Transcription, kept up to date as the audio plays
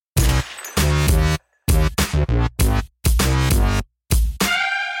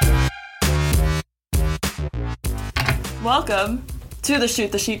Welcome to the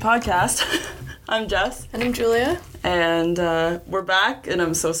Shoot the Sheet podcast. I'm Jess. And I'm Julia. And we're back, and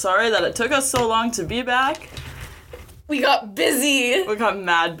I'm so sorry that it took us so long to be back. We got busy. We got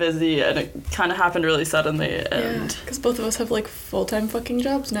mad busy, and it kind of happened really suddenly. And because both of us have, like, full-time fucking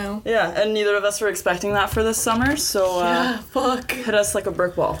jobs now. Yeah, and neither of us were expecting that for this summer, so hit us like a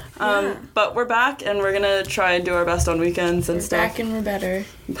brick wall. But we're back, and we're gonna try and do our best on weekends and stuff. We're back and we're better.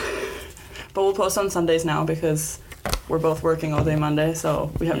 But we'll post on Sundays now because we're both working all day Monday,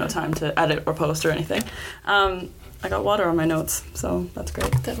 so we have no time to edit or post or anything. I got water on my notes, so that's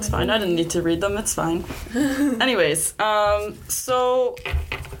great. It's fine. I didn't need to read them. It's fine. Anyways, so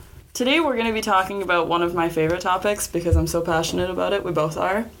today we're going to be talking about one of my favorite topics because I'm so passionate about it. We both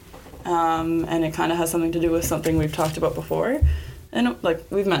are. And it kind of has something to do with something we've talked about before. And, like,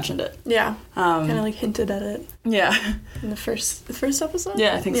 we've mentioned it. Yeah. Kind of, like, hinted at it. Yeah. In the first episode?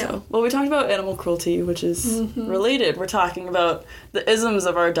 Yeah, I think so. Well, we talked about animal cruelty, which is related. We're talking about the isms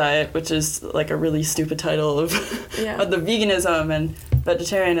of our diet, which is, like, a really stupid title of, of the veganism and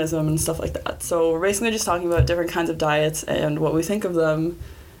vegetarianism and stuff like that. So we're basically just talking about different kinds of diets and what we think of them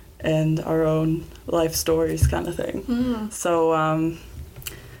and our own life stories kind of thing. So,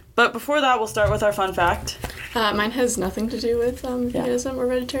 but before that, we'll start with our fun fact. Mine has nothing to do with veganism or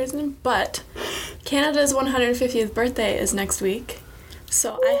vegetarianism, but Canada's 150th birthday is next week,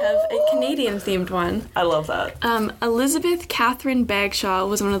 so I have a Canadian-themed one. I love that. Elizabeth Catherine Bagshaw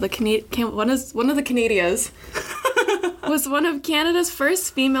was one of the Canadias. Was one of Canada's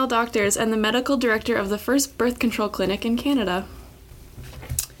first female doctors and the medical director of the first birth control clinic in Canada.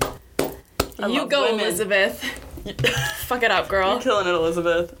 You go, women. Elizabeth. Fuck it up, girl. You're killing it,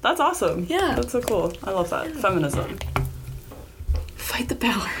 Elizabeth. That's awesome. Yeah. That's so cool. I love that. Feminism. Fight the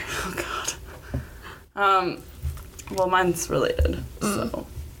power. Oh, God. Well, mine's related, so...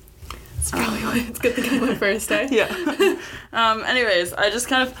 It's probably why it's good that I went first, eh? Yeah. Anyways, I just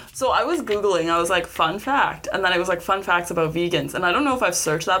kind of... So I was Googling, I was like, fun fact, and then it was like, fun facts about vegans, and I don't know if I've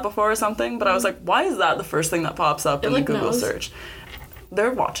searched that before or something, but I was like, why is that the first thing that pops up in the Google search?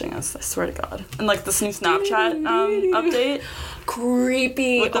 They're watching us, I swear to God. And, like, this new Snapchat update.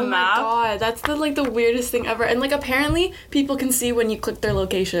 Creepy. With the map. Oh, my God. That's, the weirdest thing ever. And, like, apparently people can see when you click their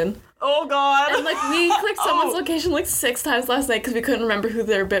location. Oh, God. And, like, we clicked someone's location, like, 6 times last night because we couldn't remember who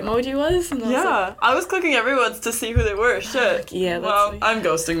their Bitmoji was. And I was clicking everyone's to see who they were. Shit. Yeah, that's... Well, I'm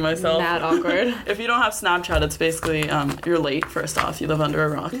ghosting myself. Mad awkward. If you don't have Snapchat, it's basically, you're late, first off. You live under a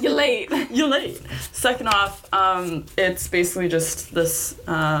rock. You're late. You're late. Second off, it's basically just this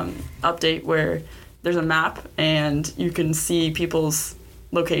update where there's a map and you can see people's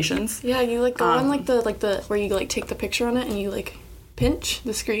locations. Yeah, you, like, go on, like, the where you, like, take the picture on it and you, like... pinch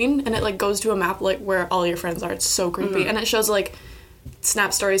the screen and it like goes to a map like where all your friends are. It's so creepy. And it shows like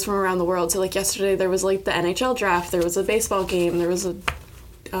snap stories from around the world. So like yesterday there was like the NHL draft, there was a baseball game, there was a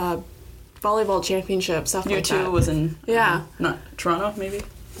volleyball championship, stuff like that. U2 was in not Toronto maybe. I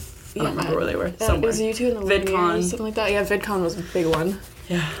don't remember where they were. Somewhere. It was U2 in the VidCon, something like that. Yeah, VidCon was a big one.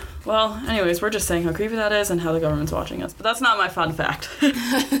 Yeah. Well, anyways, we're just saying how creepy that is and how the government's watching us. But that's not my fun fact.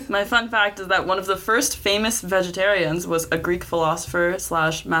 My fun fact is that one of the first famous vegetarians was a Greek philosopher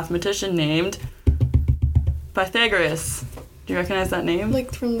 / mathematician named Pythagoras. Do you recognize that name?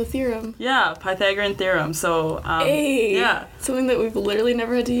 Like from the theorem. Yeah, Pythagorean theorem. So, yeah. Something that we've literally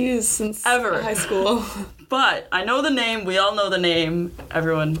never had to use since ever high school. But I know the name, we all know the name.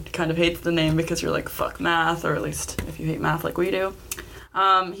 Everyone kind of hates the name because you're like, fuck math, or at least if you hate math like we do.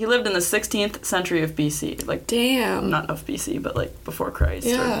 He lived in the 16th century of BC. Like, damn. Not of BC, but like before Christ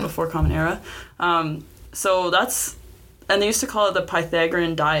or before Common Era. So that's, and they used to call it the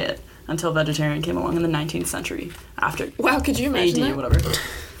Pythagorean diet until vegetarian came along in the 19th century after. Wow, could you imagine AD that? or whatever.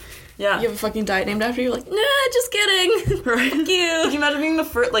 Yeah. You have a fucking diet named after you? Like, nah, just kidding. Right. Fuck you. Could you imagine being the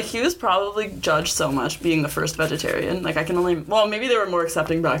first? Like, he was probably judged so much being the first vegetarian. Like, I can only... Well, maybe they were more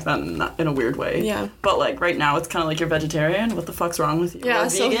accepting back then in a weird way. Yeah. But, like, right now, it's kind of like, you're vegetarian? What the fuck's wrong with you? Yeah, or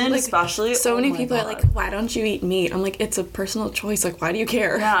so, vegan, like, especially? So many people are like, why don't you eat meat? I'm like, it's a personal choice. Like, why do you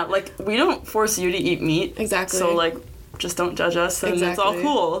care? Yeah, like, we don't force you to eat meat. Exactly. So, like, just don't judge us, and it's all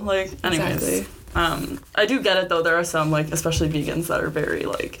cool. Like, anyways. Exactly. I do get it though. There are some, like, especially vegans that are very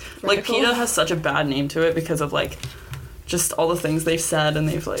like PETA has such a bad name to it because of like just all the things they've said, and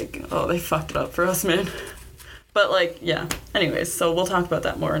they've like, oh, they fucked it up for us, man. But like, yeah. Anyways, so we'll talk about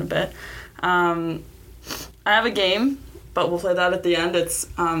that more in a bit. I have a game, but we'll play that at the end. It's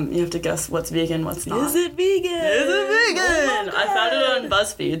you have to guess what's vegan, what's not. Is it vegan? Is it vegan? Oh, I found it on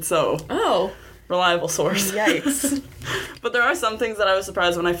BuzzFeed, so reliable source. Yikes. But there are some things that I was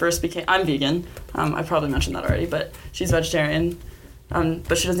surprised when I first became... I'm vegan. I probably mentioned that already, but she's vegetarian.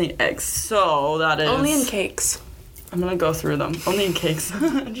 But she doesn't eat eggs, so that is... Only in cakes. I'm gonna go through them. Only in cakes.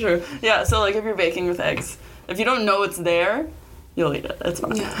 True. Yeah, so, like, if you're baking with eggs, if you don't know it's there, you'll eat it. It's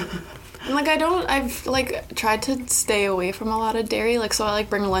fine. Yeah. And, like, I've, like, tried to stay away from a lot of dairy. Like, so I, like,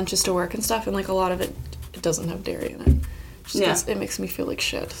 bring lunches to work and stuff, and, like, a lot of it doesn't have dairy in it. It makes me feel like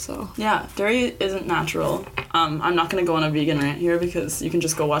shit, so. Yeah, dairy isn't natural. I'm not going to go on a vegan rant here because you can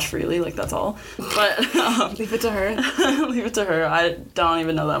just go watch Freely, like, that's all. But leave it to her. Leave it to her. I don't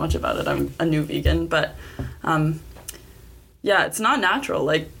even know that much about it. I'm a new vegan, but yeah, it's not natural.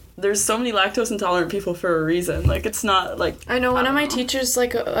 Like, there's so many lactose intolerant people for a reason. Like, it's not, like... I know, one of my teachers,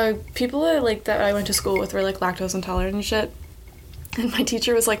 like, people that, like, that I went to school with were, like, lactose intolerant and shit. And my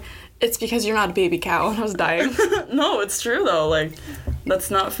teacher was like, it's because you're not a baby cow. And I was dying. No, it's true, though. Like, that's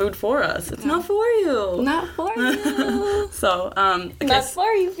not food for us. It's not for you. Not for you. So, okay. Not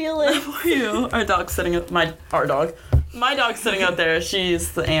for you, Felix. Not for you. Our dog's sitting at... My dog's sitting out there.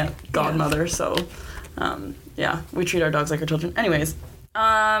 She's the aunt godmother, so... yeah, we treat our dogs like our children. Anyways,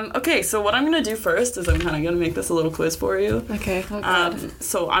 okay, so what I'm going to do first is I'm kind of going to make this a little quiz for you. Okay, oh God.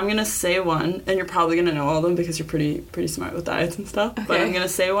 So I'm going to say one, and you're probably going to know all of them because you're pretty smart with diets and stuff. Okay. But I'm going to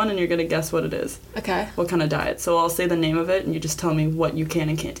say one, and you're going to guess what it is. Okay. What kind of diet. So I'll say the name of it, and you just tell me what you can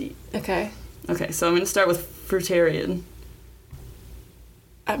and can't eat. Okay. Okay, so I'm going to start with fruitarian.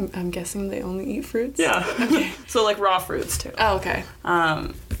 I'm guessing they only eat fruits? Yeah. Okay. So, like, raw fruits, too. Oh, okay.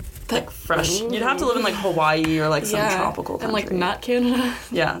 Like fresh. Ooh. You'd have to live in like Hawaii or like some tropical country. And like not Canada.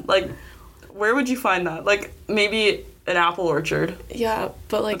 Yeah, like where would you find that? Like maybe an apple orchard. Yeah,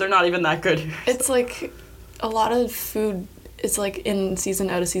 but like they're not even that good here. It's like a lot of food is like in season,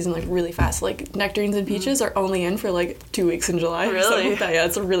 out of season, like really fast. Like nectarines and peaches are only in for like 2 weeks in July. Really? So, yeah,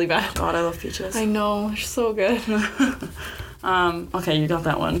 it's really bad. God, I love peaches. I know, they're so good. Okay, you got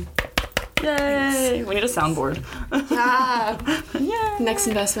that one. Yay! Thanks. We need a soundboard. Yay! Next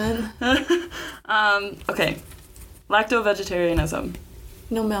investment. Okay. Lacto-vegetarianism.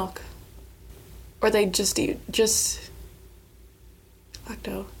 No milk. Or they just eat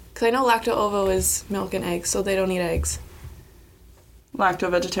lacto. Because I know lacto-ovo is milk and eggs, so they don't eat eggs.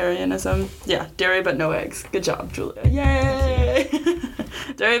 Lacto-vegetarianism. Yeah, dairy but no eggs. Good job, Julia. Yay!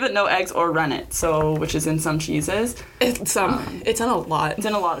 Dairy but no eggs or rennet, so which is in some cheeses. It's in a lot. It's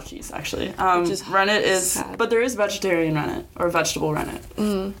in a lot of cheese, actually. Rennet is sad. But there is vegetarian rennet or vegetable rennet.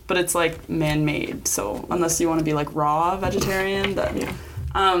 Mm. But it's like man-made, so unless you want to be like raw vegetarian, then yeah.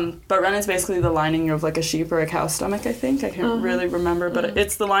 But rennet is basically the lining of like a sheep or a cow's stomach, I think. I can't really remember, but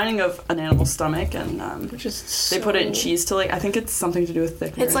it's the lining of an animal's stomach, and which is they put it in cheese to like, I think it's something to do with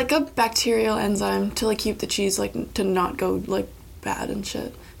thickener. It's like a bacterial enzyme to like keep the cheese like to not go like bad and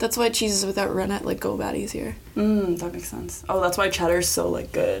shit. That's why cheeses without rennet like go bad easier. That makes sense. Oh, that's why cheddar's so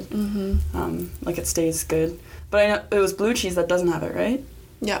like good. Mm-hmm. Like it stays good. But I know it was blue cheese that doesn't have it, right?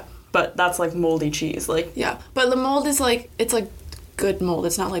 Yeah. But that's like moldy cheese, like yeah. But the mold is like it's like good mold.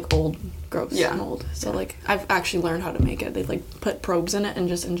 It's not like old gross mold. So like I've actually learned how to make it. They like put probes in it and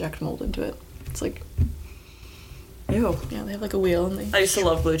just inject mold into it. It's like ew. Yeah, they have like a wheel and they. I used to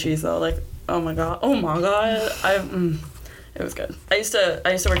love blue cheese though. Like oh my god. It was good. I used to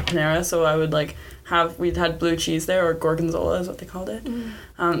work at Panera, so I would like we'd had blue cheese there, or gorgonzola is what they called it.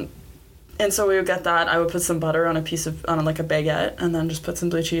 And so we would get that. I would put some butter on on like a baguette, and then just put some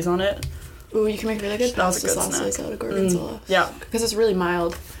blue cheese on it. Ooh, you can make really good pasta sauces out of gorgonzola. Yeah, because it's really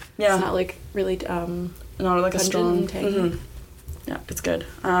mild. Yeah, it's not like really not like a strong. Yeah, it's good.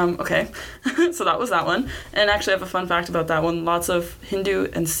 Okay, so that was that one. And actually, I have a fun fact about that one. Lots of Hindu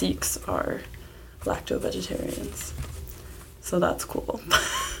and Sikhs are lacto-vegetarians. So that's cool.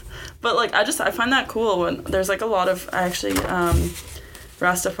 But like I find that cool when there's like a lot of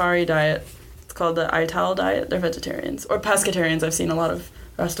Rastafari diet. It's called the Ital diet. They're vegetarians or pescetarians. I've seen a lot of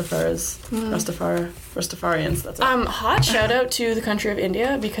Rastafarians. That's it. Hot shout out to the country of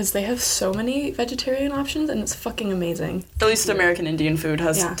India because they have so many vegetarian options and it's fucking amazing. At least American Indian food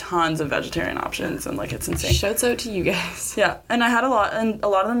has tons of vegetarian options and like it's insane. Shouts out to you guys. Yeah, and I had a lot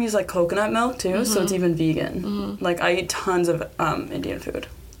of them use like coconut milk too, so it's even vegan. Like I eat tons of Indian food,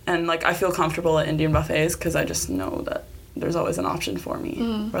 and like I feel comfortable at Indian buffets because I just know that there's always an option for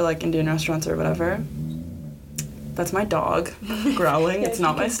me, or like Indian restaurants or whatever. That's my dog growling. It's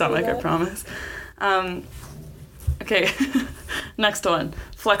not my stomach, I promise. Okay, next one.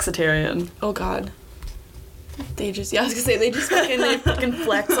 Flexitarian. Oh, God. I was gonna say, they fucking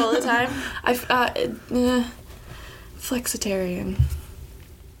flex all the time. Flexitarian.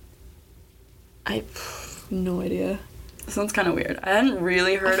 I have no idea. Sounds kind of weird. I hadn't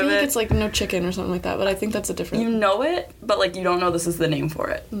really heard of it. I feel like it's like no chicken or something like that, but I think that's a different... You know it, but like you don't know this is the name for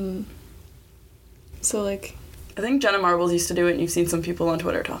it. So like... I think Jenna Marbles used to do it, and you've seen some people on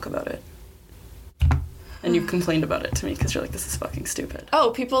Twitter talk about it. And you've complained about it to me because you're like, this is fucking stupid.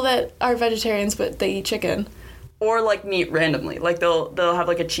 Oh, people that are vegetarians but they eat chicken. Or, like, meat randomly. Like, they'll have,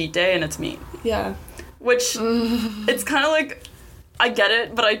 like, a cheat day and it's meat. Yeah. Which, it's kind of like, I get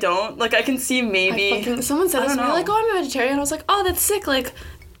it, but I don't. Like, I can see maybe... someone said this to me, like, oh, I'm a vegetarian. I was like, oh, that's sick. Like,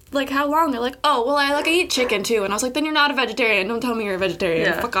 how long? They're like, oh, well, I eat chicken, too. And I was like, then you're not a vegetarian. Don't tell me you're a vegetarian.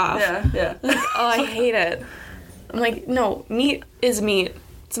 Yeah. Fuck off. Yeah. Like, oh, I hate it. I'm like, no, meat is meat.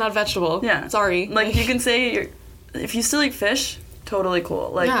 It's not a vegetable. Yeah. Sorry. Like, you can say if you still eat fish, totally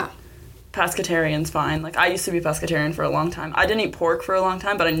cool. Like, yeah. Pescetarian's fine. Like, I used to be pescetarian for a long time. I didn't eat pork for a long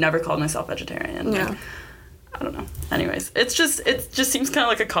time, but I never called myself vegetarian. Yeah. Like, I don't know. Anyways, it just seems kind of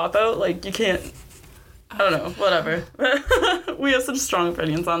like a cop-out. Like, you can't... I don't know. Whatever. We have such strong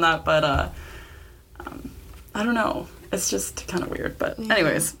opinions on that, but I don't know. It's just kind of weird. But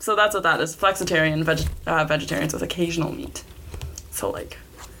anyways, so that's what that is. Flexitarian, vegetarians with occasional meat. So, like...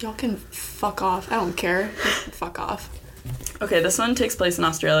 Y'all can fuck off. I don't care. Fuck off. Okay, this one takes place in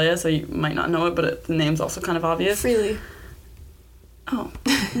Australia, so you might not know it, but the name's also kind of obvious. Freely. Oh,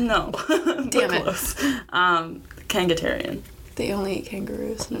 no. Damn it. Close. Kangatarian. They only eat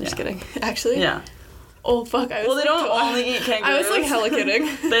kangaroos. No, I'm just kidding. Actually? Yeah. Oh, fuck. They don't only eat kangaroos. I was, like, hella kidding.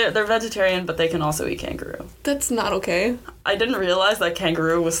 They're vegetarian, but they can also eat kangaroo. That's not okay. I didn't realize that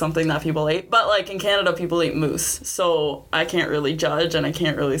kangaroo was something that people ate, but, like, in Canada, people eat moose, so I can't really judge, and I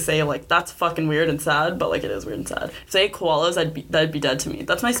can't really say, like, that's fucking weird and sad, but, like, it is weird and sad. If they ate koalas, that'd be dead to me.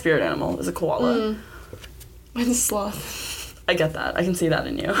 That's my spirit animal, is a koala. Mine's a sloth. I get that. I can see that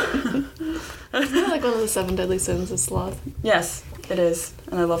in you. Isn't that, like, one of the 7 deadly sins is sloth? Yes, it is,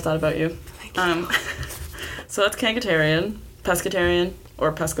 and I love that about you. Thank you. So that's kangatarian, pescatarian,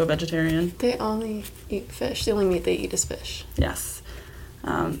 or pesco-vegetarian. They only eat fish. The only meat they eat is fish. Yes.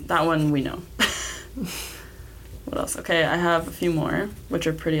 That one we know. What else? Okay, I have a few more, which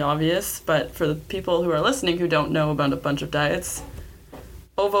are pretty obvious, but for the people who are listening who don't know about a bunch of diets,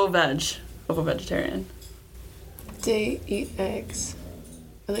 ovo-vegetarian. They eat eggs.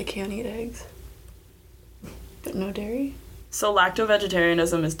 Or they can eat eggs. But no dairy? So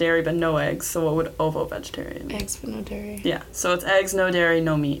lacto-vegetarianism is dairy but no eggs, so what would ovo-vegetarian be? Eggs but no dairy. Yeah, so it's eggs, no dairy,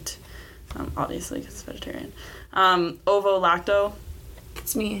 no meat. Obviously, because it's vegetarian. Ovo-lacto?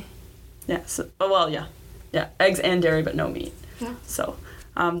 It's me. Yeah, yeah, eggs and dairy but no meat. Yeah. So,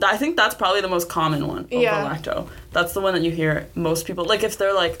 I think that's probably the most common one, ovo-lacto. That's the one that you hear most people, like if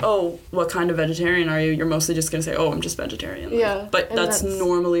they're like, oh, what kind of vegetarian are you? You're mostly just going to say, oh, I'm just vegetarian. Like, yeah. But that's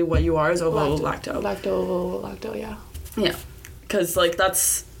normally what you are, is ovo-lacto. Lacto, ovo-lacto, yeah. Yeah, because, like,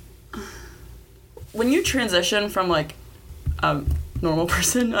 that's... When you transition from, like, a normal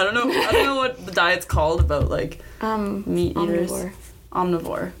person, I don't know what the diet's called about, like, meat eaters.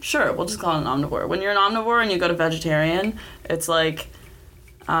 Omnivore. Sure, we'll just call it an omnivore. When you're an omnivore and you go to vegetarian, it's, like,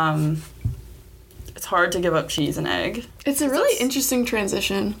 it's hard to give up cheese and egg. It's a really interesting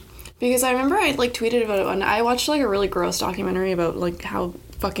transition, because I remember I, like, tweeted about it when I watched, like, a really gross documentary about, like, how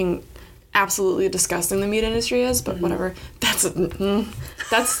fucking... absolutely disgusting the meat industry is, but whatever. That's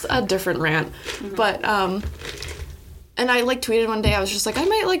a different rant. But and I like tweeted one day, I was just like, I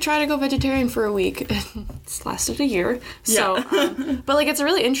might like try to go vegetarian for a week. It's lasted a year. So but like it's a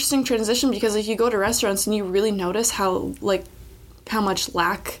really interesting transition, because like you go to restaurants and you really notice how much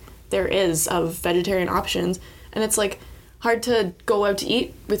lack there is of vegetarian options, and it's like hard to go out to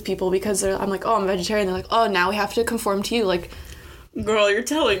eat with people because I'm like, oh, I'm a vegetarian. They're like, oh, now we have to conform to you. Like, girl, you're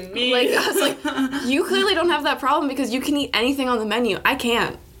telling me. Like, I was like, you clearly don't have that problem because you can eat anything on the menu. I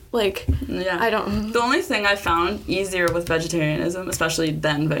can't. Like, yeah. I don't. The only thing I found easier with vegetarianism, especially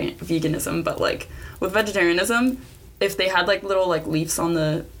than veganism, but, like, with vegetarianism, if they had, like, little, like, leaves on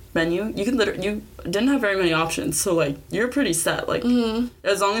the menu, you didn't have very many options, so, like, you're pretty set. Like,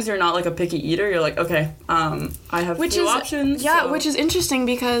 as long as you're not, like, a picky eater, you're like, okay, I have few options. Yeah, so. Which is interesting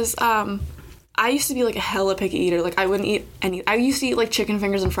because, I used to be, like, a hella picky eater. Like, I wouldn't eat any... I used to eat, like, chicken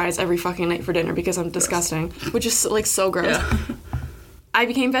fingers and fries every fucking night for dinner because I'm disgusting. Which is, like, so gross. Yeah. I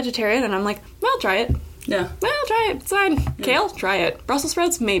became vegetarian, and I'm like, well, try it. Yeah. Well, try it. It's fine. Yeah. Kale? Try it. Brussels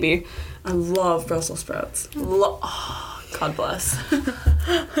sprouts? Maybe. I love Brussels sprouts. Oh, God bless.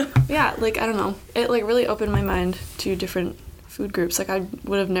 Yeah, like, I don't know. It, like, really opened my mind to different food groups. Like, I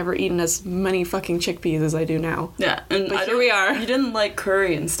would have never eaten as many fucking chickpeas as I do now. Yeah, and but here we are. You didn't like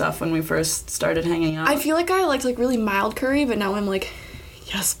curry and stuff when we first started hanging out. I feel like I liked, like, really mild curry, but now I'm like,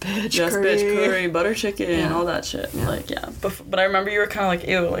 yes, bitch, yes, curry. Yes, bitch, curry, butter chicken, all that shit. Yeah. Like, yeah. But I remember you were kind of like,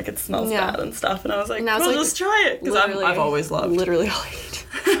 ew, like, it smells bad and stuff. And I was like, well, like, just try it. Because I've always loved. Literally all I eat.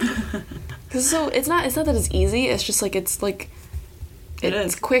 Because so, it's not that it's easy. It's just, like, it's, like,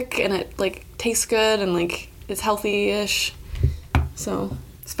 it's quick and it, like, tastes good and, like, it's healthy-ish. So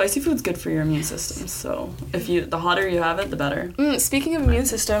spicy food's good for your immune system. So the hotter you have it, the better. Speaking of immune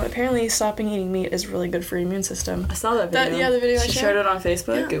system, apparently stopping eating meat is really good for your immune system. I saw that video. The video I shared. She shared it on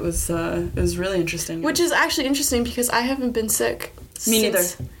Facebook. Yeah. It was really interesting. Which is actually interesting because I haven't been sick. Me neither.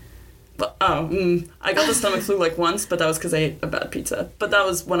 But, I got the stomach flu like once, but that was because I ate a bad pizza. But that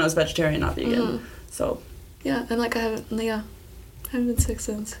was when I was vegetarian, not vegan. So. Yeah, and like I haven't been sick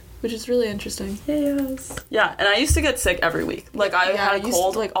since. Which is really interesting. Yes. Yeah, and I used to get sick every week. Like, I had a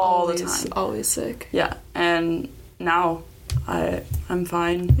cold like all the time. Always sick. Yeah, and now I'm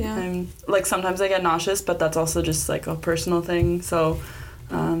fine. Yeah. I'm, like, sometimes I get nauseous, but that's also just, like, a personal thing. So,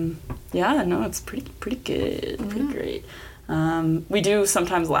 yeah, no, it's pretty good. Pretty great. We do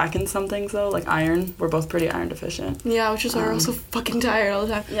sometimes lack in some things, though, like iron. We're both pretty iron deficient. Yeah, which is why we're also fucking tired all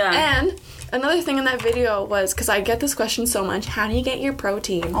the time. Yeah. And another thing in that video was, because I get this question so much, how do you get your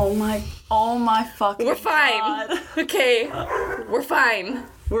protein? Oh my fucking We're fine. God. Okay, we're fine.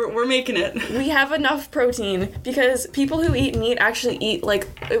 We're making it. We have enough protein because people who eat meat actually eat like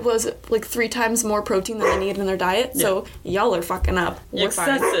 3 times more protein than they need in their diet. Yeah. So y'all are fucking up. We're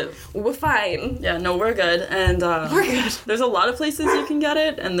excessive. Fine. We're fine. Yeah, no, we're good. And we're good. There's a lot of places you can get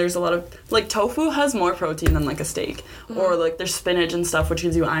it, and there's a lot of like tofu has more protein than like a steak, or like there's spinach and stuff which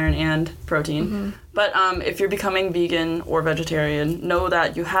gives you iron and protein. But if you're becoming vegan or vegetarian, know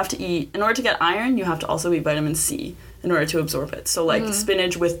that you have to eat, in order to get iron, you have to also eat vitamin C in order to absorb it. So like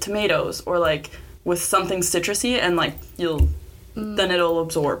spinach with tomatoes, or like with something citrusy, and like then it'll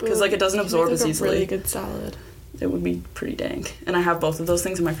absorb, because like it doesn't absorb as easily. A really good salad. It would be pretty dank. And I have both of those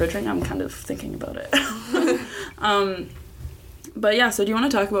things in my fridge right now. I'm kind of thinking about it. But yeah, so do you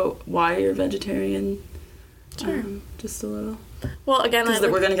want to talk about why you're vegetarian? Sure. Just a little. Well, again, because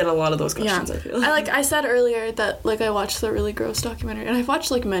we're gonna get a lot of those questions. Yeah. I feel. I said earlier that like I watched the really gross documentary, and I've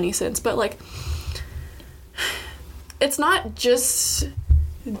watched like many since, but like it's not just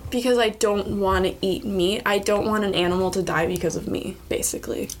because I don't want to eat meat. I don't want an animal to die because of me,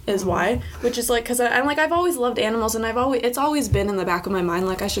 basically, is why. Which is like, because I'm like, I've always loved animals, and it's always been in the back of my mind,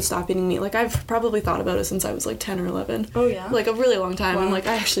 like, I should stop eating meat. Like, I've probably thought about it since I was like 10 or 11. Oh, yeah? Like, a really long time. Wow. And like,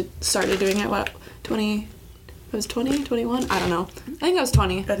 I actually started doing it, I was 20, 21? I don't know. I think I was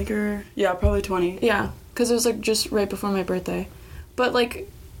 20. I think you're, yeah, probably 20. Yeah, because it was like just right before my birthday. But like,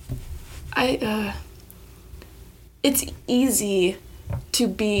 it's easy to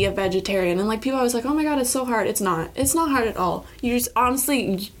be a vegetarian, and like people always like, oh my god, it's so hard. It's not hard at all. You just,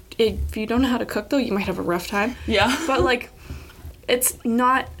 honestly, if you don't know how to cook though, you might have a rough time. Yeah. But like, it's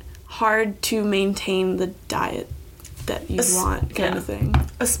not hard to maintain the diet that you want, kind of thing.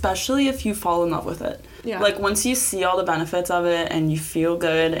 Especially if you fall in love with it. Yeah. Like, once you see all the benefits of it and you feel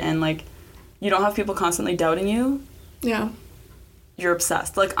good, and like you don't have people constantly doubting you. Yeah. You're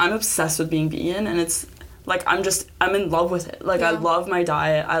obsessed. Like, I'm obsessed with being vegan, and it's like I'm in love with it. Like, I love my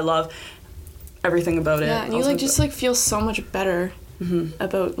diet. I love everything about it. Yeah, and you like just like feel so much better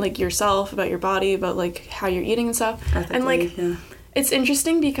about like yourself, about your body, about like how you're eating and stuff. Ethically, and like it's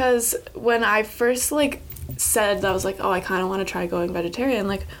interesting because when I first like said that, I was like, oh, I kind of want to try going vegetarian,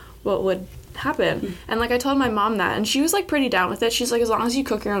 like what would happen? And like I told my mom that, and she was like pretty down with it. She's like, as long as you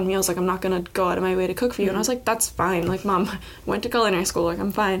cook your own meals, like I'm not gonna go out of my way to cook for you. And I was like, that's fine. Like, Mom, went to culinary school, like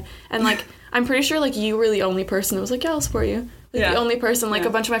I'm fine. And like I'm pretty sure like you were the only person that was like, yeah, I'll support you. Like the only person. Like a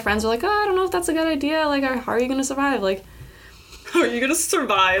bunch of my friends were like, oh, I don't know if that's a good idea. Like, how are you gonna survive? Like, how are you gonna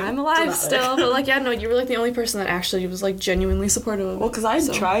survive? I'm alive still, but like, yeah, no, you were like the only person that actually was like genuinely supportive of it. Well, because I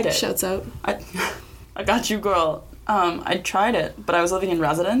tried it. Shouts out. I got you, girl. I tried it, but I was living in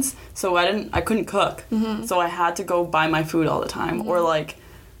residence, so I couldn't cook. So I had to go buy my food all the time, or like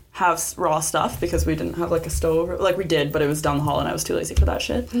have raw stuff, because we didn't have like a stove. Like, we did, but it was down the hall and I was too lazy for that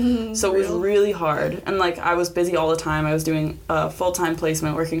shit. So it was really hard, and like I was busy all the time. I was doing a full-time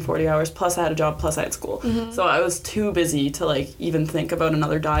placement, working 40 hours, plus I had a job, plus I had school. So I was too busy to like even think about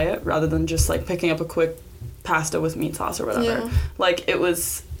another diet, rather than just like picking up a quick pasta with meat sauce or whatever. Like, it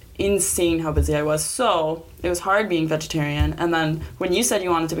was insane how busy I was. So it was hard being vegetarian. And then when you said you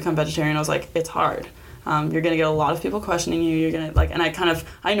wanted to become vegetarian, I was like, it's hard. You're gonna get a lot of people questioning you. You're gonna like, and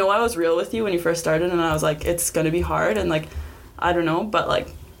I know I was real with you when you first started, and I was like, it's gonna be hard, and like, I don't know, but like,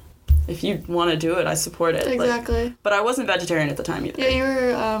 if you want to do it, I support it. Exactly. Like, but I wasn't vegetarian at the time either. Yeah, you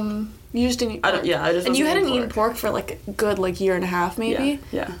were. You just didn't eat pork. I just. And you hadn't eaten pork for like a good like year and a half, maybe.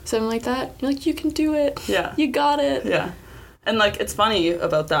 Yeah. Something like that. You're like, you can do it. Yeah. You got it. Yeah. And like, it's funny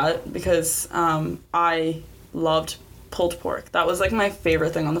about that, because I loved pulled pork. That was like my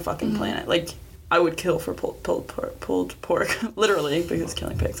favorite thing on the fucking planet. Like, I would kill for pulled pork, literally, because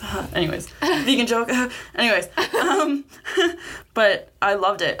killing pigs. Anyways, vegan joke. Anyways, but I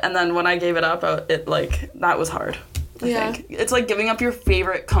loved it. And then when I gave it up, that was hard. I think. It's like giving up your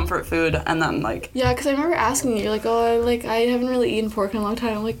favorite comfort food and then like... Yeah, because I remember asking you, you're like, oh, I haven't really eaten pork in a long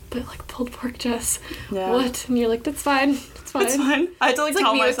time. I'm like, but like pulled pork, Jess. Yeah. What? And you're like, that's fine. It's fine. It's fine. I had to like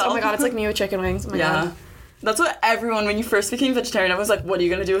tell myself. Oh my god, it's like me with chicken wings. Oh my god. That's what everyone, when you first became vegetarian, I was like, what are you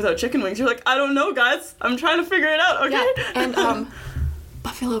going to do without chicken wings? You're like, I don't know, guys. I'm trying to figure it out, okay? Yeah, and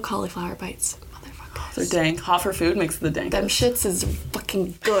buffalo cauliflower bites. Motherfuckers. They're dank. Hot for food makes the dankest. Them shits is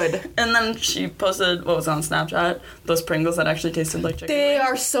fucking good. And then she posted, what was it, on Snapchat? Those Pringles that actually tasted like chicken They wings.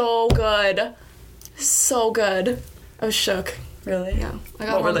 are so good. So good. I was shook. Really? Yeah. I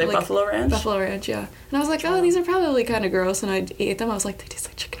got what were they, like, Buffalo Ranch? Buffalo Ranch, yeah. And I was like, oh, these are probably kind of gross. And I ate them. I was like, they taste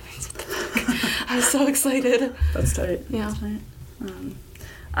like chicken wings. What the fuck? I was so excited. That's tight. Yeah. That's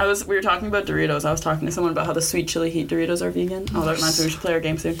tight. We were talking about Doritos. I was talking to someone about how the sweet chili heat Doritos are vegan. Oh, that reminds me, we should play our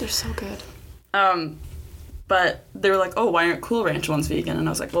game soon. They're so good. But they were like, oh, why aren't Cool Ranch ones vegan? And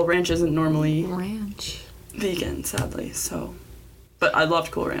I was like, well, Ranch isn't normally vegan, sadly. So, but I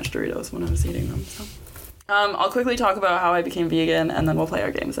loved Cool Ranch Doritos when I was eating them. So, I'll quickly talk about how I became vegan, and then we'll play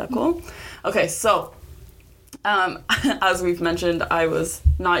our game. Is that cool? Okay, so, as we've mentioned, I was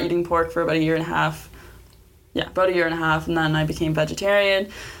not eating pork for about a year and a half. Yeah, about a year and a half, and then I became vegetarian.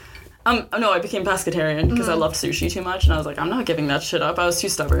 No, I became pescetarian because I loved sushi too much, and I was like, I'm not giving that shit up. I was too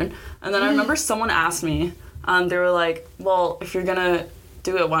stubborn. And then I remember someone asked me, they were like, well, if you're gonna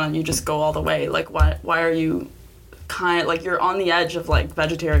do it, why don't you just go all the way? Like, why are you like, you're on the edge of, like,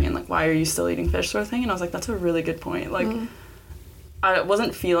 vegetarian. Like, why are you still eating fish, sort of thing? And I was like, that's a really good point. Like, I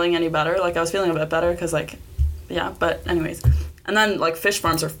wasn't feeling any better. Like, I was feeling a bit better because, like, yeah, but anyways. And then, like, fish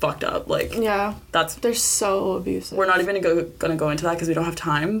farms are fucked up. Like, yeah, they're so abusive. We're not even gonna go into that because we don't have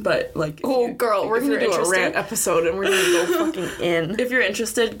time. But like, we're gonna do a rant episode and we're gonna go fucking in. If you're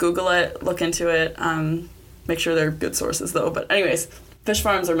interested, Google it, look into it. Make sure they're good sources though. But anyways, fish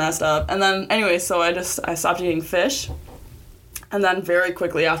farms are messed up. And then anyways, so I stopped eating fish, and then very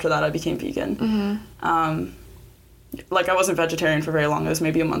quickly after that, I became vegan. Like, I wasn't vegetarian for very long. It was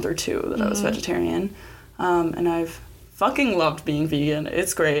maybe a month or two that I was vegetarian, and I've fucking loved being vegan.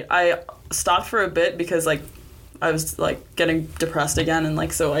 It's great. I stopped for a bit because, like, I was, like, getting depressed again, and,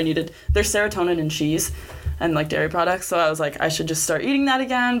 like, so there's serotonin in cheese and, like, dairy products, so I was like, I should just start eating that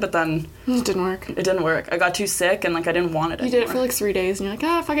again, but then it didn't work. I got too sick, and, like, I didn't want it anymore. You did it for, like, 3 days, and you're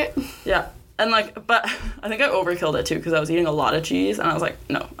like, fuck it. Yeah. And, like, but I think I overkilled it, too, because I was eating a lot of cheese, and I was like,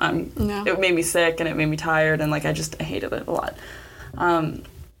 no. It made me sick, and it made me tired, and, like, I hated it a lot.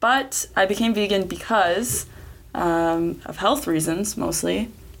 But I became vegan because of health reasons, mostly.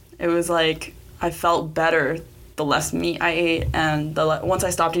 It was like, I felt better the less meat I ate, and once I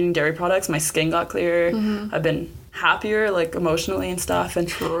stopped eating dairy products, my skin got clearer. I've been happier, like, emotionally and stuff, and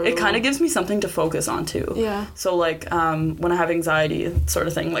it kind of gives me something to focus on too. Yeah. So, like, when I have anxiety, sort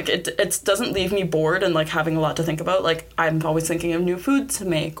of thing, like, it doesn't leave me bored and, like, having a lot to think about. Like, I'm always thinking of new food to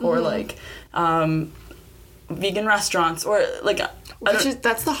make, or like vegan restaurants, or like,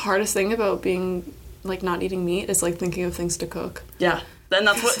 that's the hardest thing about being, like, not eating meat, is, like, thinking of things to cook. Yeah. Then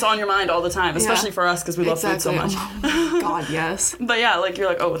that's what's on your mind all the time, especially for us, because we love food so much. Oh my god, yes. But yeah, like, you're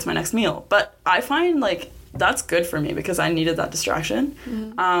like, oh, what's my next meal? But I find, like, that's good for me because I needed that distraction.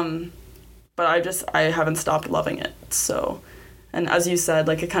 But I haven't stopped loving it. So, and as you said,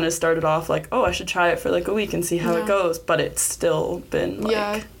 like, it kind of started off like, oh, I should try it for, like, a week and see how it goes. But it's still been,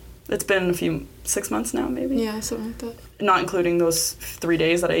 like, it's been 6 months now, maybe. Yeah, something like that. Not including those 3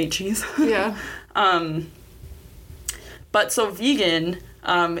 days that I ate cheese. Yeah. But so vegan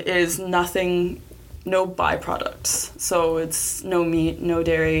is nothing, no byproducts. So it's no meat, no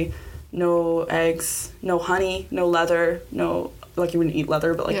dairy, no eggs, no honey, no leather, no, like, you wouldn't eat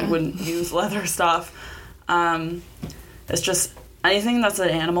leather, but, like, you wouldn't use leather stuff. It's just anything that's an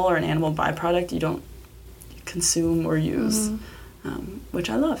animal or an animal byproduct you don't consume or use, which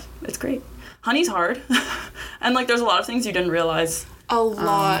I love. It's great. Honey's hard. And, like, there's a lot of things you didn't realize. A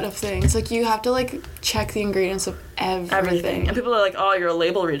lot of things. Like, you have to, like, check the ingredients of everything. And people are like, oh, you're a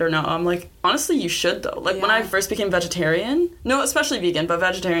label reader now. I'm like, honestly, you should, though. Like, when I first became vegetarian, no, especially vegan, but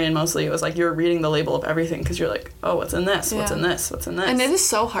vegetarian mostly, it was like you're reading the label of everything because you're like, oh, what's in this? What's in this? What's in this? And it is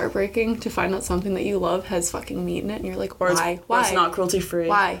so heartbreaking to find out something that you love has fucking meat in it, and you're like, why? Or it's not cruelty-free.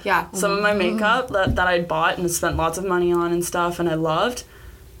 Why? Yeah. Some of my makeup that I'd bought and spent lots of money on and stuff, and I loved,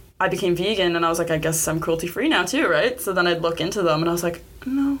 I became vegan, and I was like, I guess I'm cruelty-free now, too, right? So then I'd look into them, and I was like,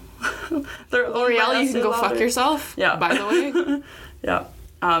 no. L'Oreal, you can go fuck yourself. Yeah. By the way. Yeah.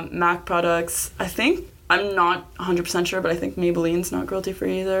 MAC products. I think I'm not 100% sure, but I think Maybelline's not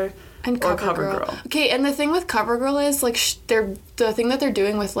cruelty-free either. And CoverGirl. Okay, and the thing with CoverGirl is, like, the thing that they're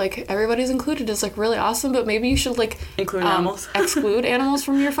doing with, like, everybody's included is, like, really awesome, but maybe you should, like... Include animals. Exclude animals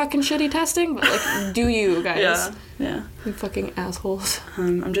from your fucking shitty testing, but, like, do you, guys. Yeah. You fucking assholes.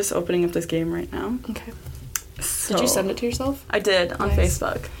 I'm just opening up this game right now. Okay. So, did you send it to yourself? I did, on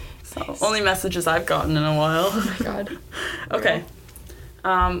Facebook. So, nice. Only messages I've gotten in a while. Oh my god. Okay.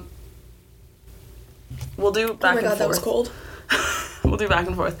 We'll do back and forth. Oh my god, that was cold. We'll do back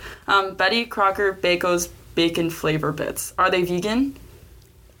and forth. Betty Crocker Baco's bacon flavor bits. Are they vegan?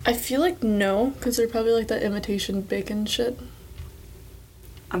 I feel like no, because they're probably like that imitation bacon shit.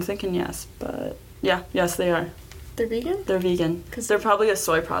 I'm thinking yes, but yes, they are. They're vegan? They're vegan. Because they're probably a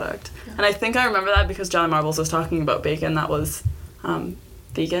soy product. Yeah. And I think I remember that because Jelly Marbles was talking about bacon that was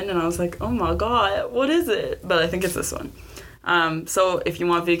vegan, and I was like, oh my god, what is it? But I think it's this one. So if you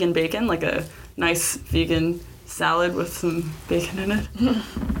want vegan bacon, like a nice vegan salad with some bacon in it.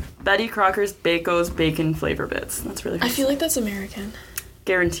 Betty Crocker's Baco's bacon flavor bits. That's really nice. I feel like that's American.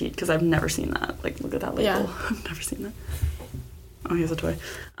 Guaranteed, because I've never seen that. Like, look at that label. Yeah. I've never seen that. Oh, here's a toy.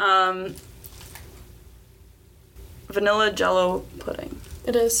 Vanilla Jello pudding.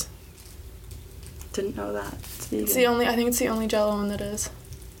 It is. Didn't know that. It's vegan. I think it's the only Jello one that is.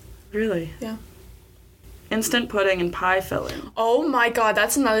 Really? Yeah. Instant pudding and pie filling. Oh my god,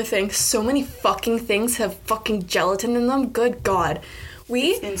 that's another thing. So many fucking things have fucking gelatin in them. Good god.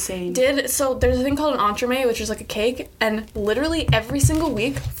 It's insane. So there's a thing called an entremet, which is like a cake, and literally every single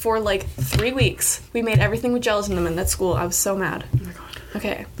week for like 3 weeks, we made everything with gelatin in them at school. I was so mad. Oh my god.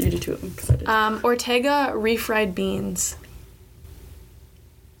 Okay. You do 2 of them, because I did. Ortega refried beans.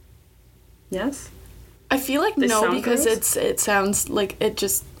 Yes? I feel like they no, because gross? it sounds like it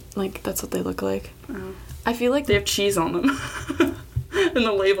just, like, that's what they look like. Oh. I feel like... They have cheese on them. In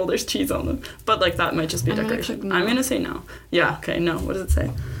the label, there's cheese on them. But, like, that might just be decoration. No. I'm gonna say no. Yeah, okay, no. What does it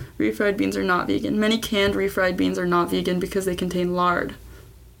say? Refried beans are not vegan. Many canned refried beans are not vegan because they contain lard.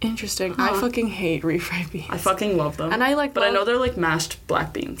 Interesting. Huh. I fucking hate refried beans. I fucking love them. And I like... But I know they're, like, mashed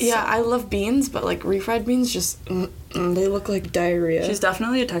black beans. Yeah, so. I love beans, but, like, refried beans just... they look like diarrhea. She's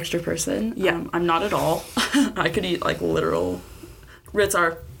definitely a texture person. Yeah. I'm not at all. I could eat, like, literal... Ritz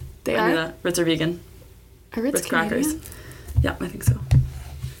are. They I knew are? that. Ritz are vegan. Are Ritz crackers. Yeah, I think so.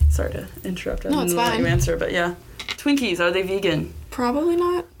 Sorry to interrupt. No, it's fine. Let you answer, but yeah. Twinkies, are they vegan? Probably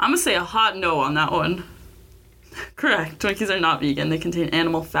not. I'm gonna say a hot no on that one. Correct. Twinkies are not vegan. They contain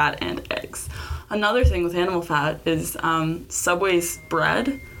animal fat and eggs. Another thing with animal fat is Subway's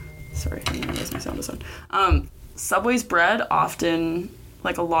bread. Sorry, I didn't realize my sound was on. Subway's bread often,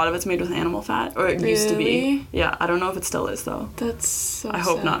 like, a lot of it's made with animal fat, or it used to be. Yeah, I don't know if it still is, though. That's so I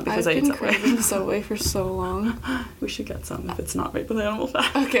hope sad. not, because I eat Subway. I've been craving Subway for so long. We should get some if it's not made with animal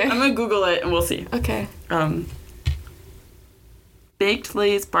fat. Okay. I'm gonna Google it and we'll see. Okay. Baked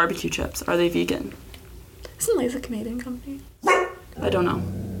Lay's barbecue chips. Are they vegan? Isn't Lay's a Canadian company? I don't know.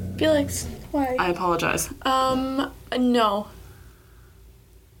 Felix, why? I apologize. No.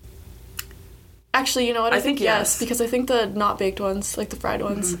 Actually, you know what? I think yes. Because I think the not baked ones, like the fried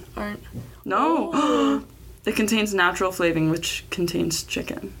ones, aren't. No. Oh. It contains natural flavoring, which contains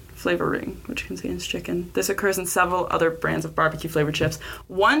chicken. Flavoring, which contains chicken. This occurs in several other brands of barbecue flavored chips.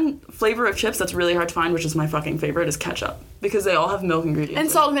 One flavor of chips that's really hard to find, which is my fucking favorite, is ketchup. Because they all have milk ingredients.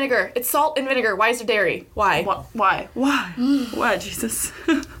 And salt and vinegar. It's salt and vinegar. Why is there dairy? Why? Why? Why, Jesus?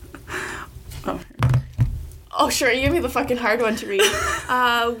 Oh, sure. You gave me the fucking hard one to read.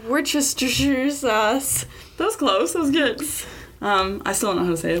 Worcestershire sauce. That was close. That was good. I still don't know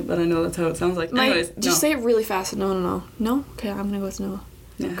how to say it, but I know that's how it sounds like. Anyways, just say it really fast. No. No? Okay, I'm gonna go with no.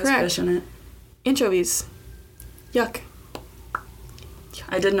 Yeah, it has correct. fish in it. Anchovies. Yuck.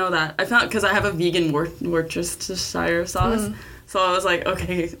 I did know that. I found, because I have a vegan Worcestershire sauce. So I was like,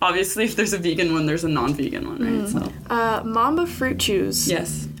 okay, obviously if there's a vegan one, there's a non-vegan one, right? So. Mamba fruit chews.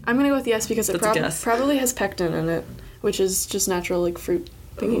 Yes. I'm gonna go with yes because it probably has pectin in it, which is just natural, like, fruit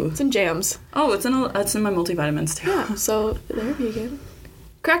thingy. It's in jams. Oh, it's in my multivitamins too. Yeah, so they're vegan.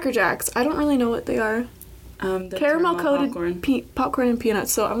 Cracker Jacks. I don't really know what they are. Caramel coated popcorn and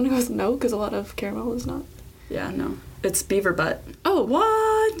peanuts. So I'm gonna go with no because a lot of caramel is not. Yeah, no. It's beaver butt. Oh,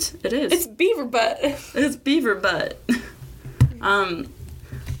 what? It is. It's beaver butt. It's beaver butt.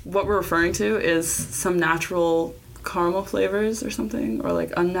 What we're referring to is some natural caramel flavors or something, or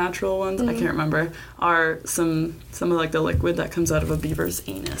like unnatural ones, I can't remember, are some of like the liquid that comes out of a beaver's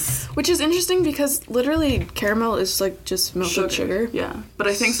anus. Which is interesting because literally caramel is like just melted sugar. Yeah. But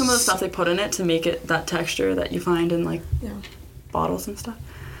I think some of the stuff they put in it to make it that texture that you find in like bottles and stuff.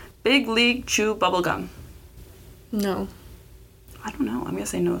 Big League Chew Bubblegum. No. I don't know. I'm gonna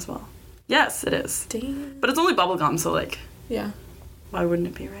say no as well. Yes, it is. Damn. But it's only bubblegum, so, like... Yeah. Why wouldn't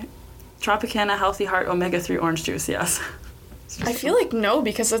it be, right? Tropicana Healthy Heart Omega-3 Orange Juice, yes. I feel like no,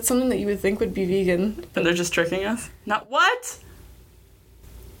 because that's something that you would think would be vegan. And they're just tricking us? Not what?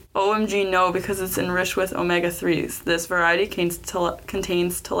 OMG, no, because it's enriched with omega-3s. This variety contains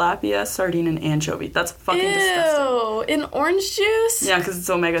tilapia, sardine, and anchovy. That's fucking disgusting. Ew, in orange juice? Yeah, because it's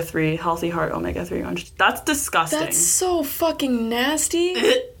omega-3, Healthy Heart omega-3 orange juice. That's disgusting. That's so fucking nasty.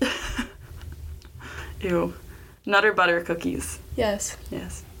 Ew. Nutter butter cookies. Yes.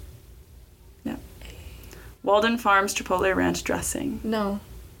 Yes. Yeah. Walden Farms Chipotle Ranch dressing. No.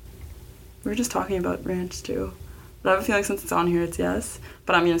 We were just talking about ranch, too. But I have a feeling since it's on here, it's yes.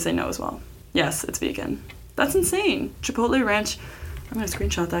 But I'm going to say no as well. Yes, it's vegan. That's insane. Chipotle Ranch. I'm going to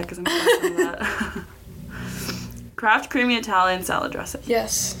screenshot that because I'm going to some of that. Kraft Creamy Italian Salad Dressing.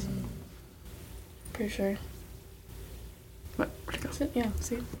 Yes. Pretty sure. Where'd it go? Yeah,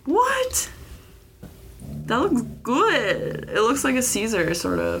 see? What? That looks good. It looks like a Caesar,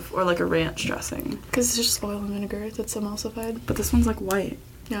 sort of. Or like a ranch dressing. Because it's just oil and vinegar that's emulsified. But this one's like white.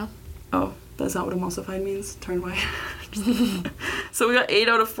 Yeah. Oh, that's not what emulsified means? Turn white. So we got 8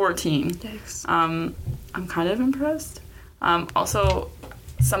 out of 14. Yikes. I'm kind of impressed. Also,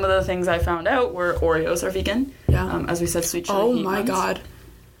 some of the things I found out were Oreos are vegan. Yeah. As we said, sweet chili. Oh my god.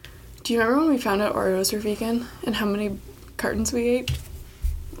 Do you remember when we found out Oreos were vegan and how many cartons we ate?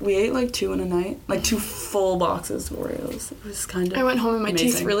 We ate like 2 in a night. Like 2 full boxes of Oreos. It was kind of I went home and my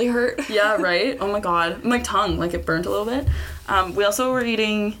teeth really hurt. Yeah, right? Oh my god. My tongue, like it burnt a little bit. We also were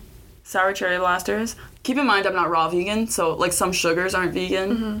eating sour cherry blasters. Keep in mind I'm not raw vegan, so like some sugars aren't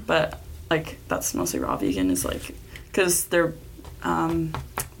vegan, but like that's mostly raw vegan is like, because they're,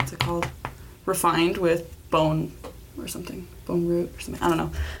 what's it called? Refined with bone or something. Bone root or something. I don't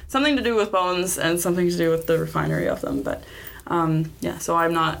know. Something to do with bones and something to do with the refinery of them, but yeah, so I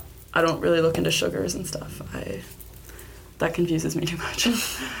don't really look into sugars and stuff. That confuses me too much.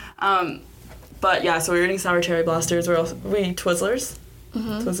 But yeah, so we're eating sour cherry blasters. We eat Twizzlers.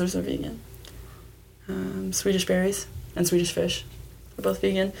 Twizzlers are vegan. Swedish berries and Swedish fish are both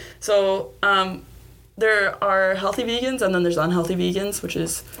vegan. So there are healthy vegans and then there's unhealthy vegans, which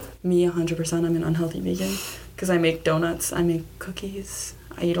is me 100%. I'm an unhealthy vegan because I make donuts, I make cookies,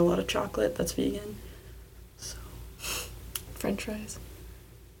 I eat a lot of chocolate that's vegan. So French fries.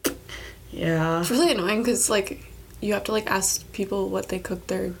 Yeah. It's really annoying because like you have to like ask people what they cook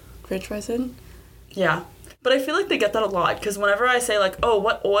their French fries in. Yeah. But I feel like they get that a lot, because whenever I say, like, oh,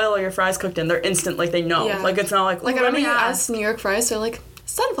 what oil are your fries cooked in, they're instant, like, they know. Yeah. Like, it's not like, I remember you asked New York fries, they're like,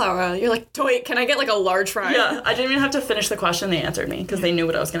 sunflower oil. You're like, wait, can I get, like, a large fry? Yeah, I didn't even have to finish the question, they answered me, because they knew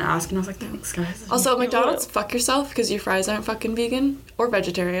what I was going to ask, and I was like, thanks, guys. Also, at McDonald's, fuck yourself, because your fries aren't fucking vegan, or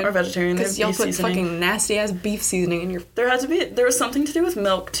vegetarian. Because you'll put fucking nasty-ass beef seasoning in your... There was something to do with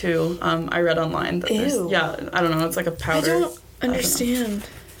milk, too, I read online. That Ew. Yeah, I don't know, it's like a powder. I don't understand.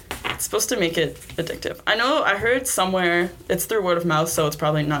 It's supposed to make it addictive. I heard somewhere, it's through word of mouth, so it's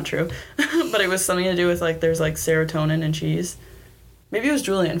probably not true, but it was something to do with, like, there's, like, serotonin in cheese. Maybe it was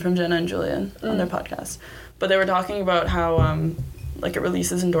Julian from Jenna and Julia on their podcast. But they were talking about how, like, it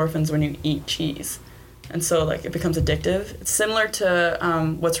releases endorphins when you eat cheese. And so, like, it becomes addictive. It's similar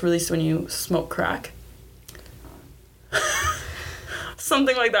to what's released when you smoke crack.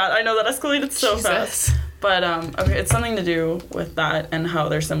 Something like that. I know that escalated so fast. But okay, it's something to do with that and how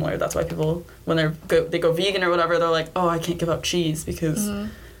they're similar. That's why people, when they go vegan or whatever, they're like, oh, I can't give up cheese because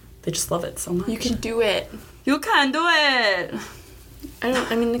they just love it so much. You can do it. You can do it. I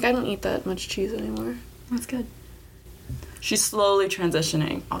don't eat that much cheese anymore. That's good. She's slowly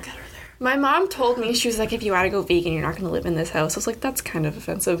transitioning. I'll get her there. My mom told me, she was like, if you want to go vegan, you're not going to live in this house. I was like, that's kind of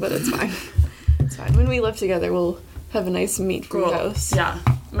offensive, but it's fine. It's fine. When we live together, we'll have a nice meat-free house. Yeah.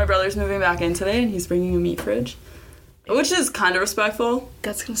 My brother's moving back in today, and he's bringing a meat fridge, which is kind of respectful.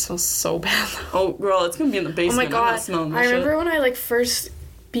 That's going to smell so bad, though. Oh, girl, it's going to be in the basement. Oh, my God. I'm not smelling I remember when I, like, first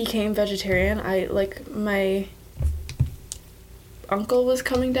became vegetarian, my uncle was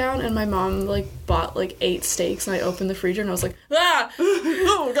coming down, and my mom, like, bought, like, 8 steaks, and I opened the freezer, and I was like, ah!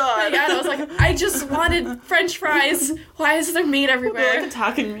 Oh, God. Yeah, and I was like, I just wanted French fries. Why is there meat everywhere? They're, like,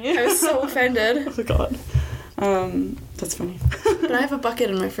 attacking me. I was so offended. Oh, my God. That's funny. But I have a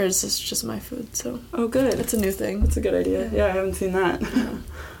bucket in my fridge that's just my food, so... Oh, good. It's a new thing. That's a good idea. Yeah, I haven't seen that. Yeah.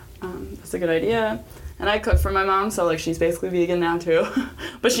 That's a good idea. And I cook for my mom, so, like, she's basically vegan now, too.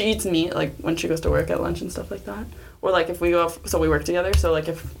 But she eats meat, like, when she goes to work at lunch and stuff like that. Or, like, if we go... So we work together, so, like,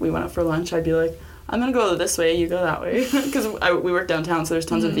 if we went out for lunch, I'd be like, I'm gonna go this way, you go that way. Because we work downtown, so there's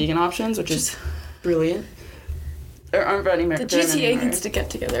tons of vegan options, which is brilliant. There aren't very many. The GTA needs to get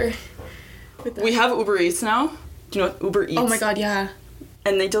together. We have Uber Eats now. Do you know what Uber Eats? Oh my God, yeah.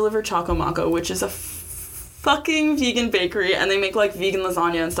 and they deliver Choco Maco, which is a fucking vegan bakery, and they make like vegan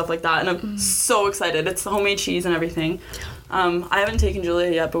lasagna and stuff like that, and I'm so excited. It's the homemade cheese and everything. I haven't taken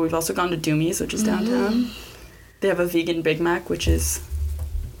Julia yet, but we've also gone to Doomie's, which is downtown. They have a vegan Big Mac, which is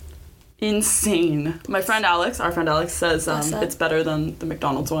insane. Our friend Alex says it's better than the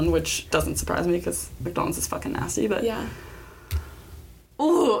McDonald's one, which doesn't surprise me because McDonald's is fucking nasty, but yeah.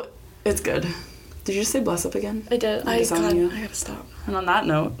 Ooh, it's good. Did you just say bless up again? I did. I gotta stop. And on that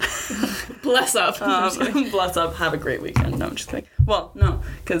note, bless up. Bless up. Have a great weekend. No, I'm just kidding. Well, no,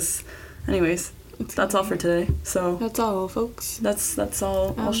 because anyways, that's all for today. So that's all, folks. That's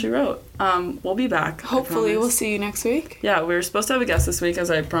all she wrote. We'll be back. Hopefully, we'll see you next week. Yeah, we were supposed to have a guest this week,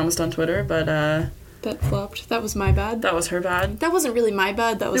 as I promised on Twitter, but that flopped. That was my bad. That was her bad. That wasn't really my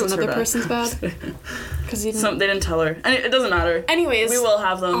bad. That was another person's bad. Because they didn't tell her. And it doesn't matter. Anyways, we will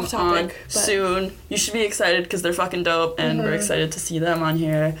have them on soon. You should be excited because they're fucking dope, and we're excited to see them on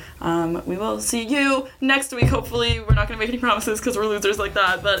here. We will see you next week. Hopefully, we're not going to make any promises because we're losers like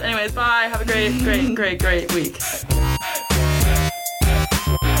that. But anyways, bye. Have a great week.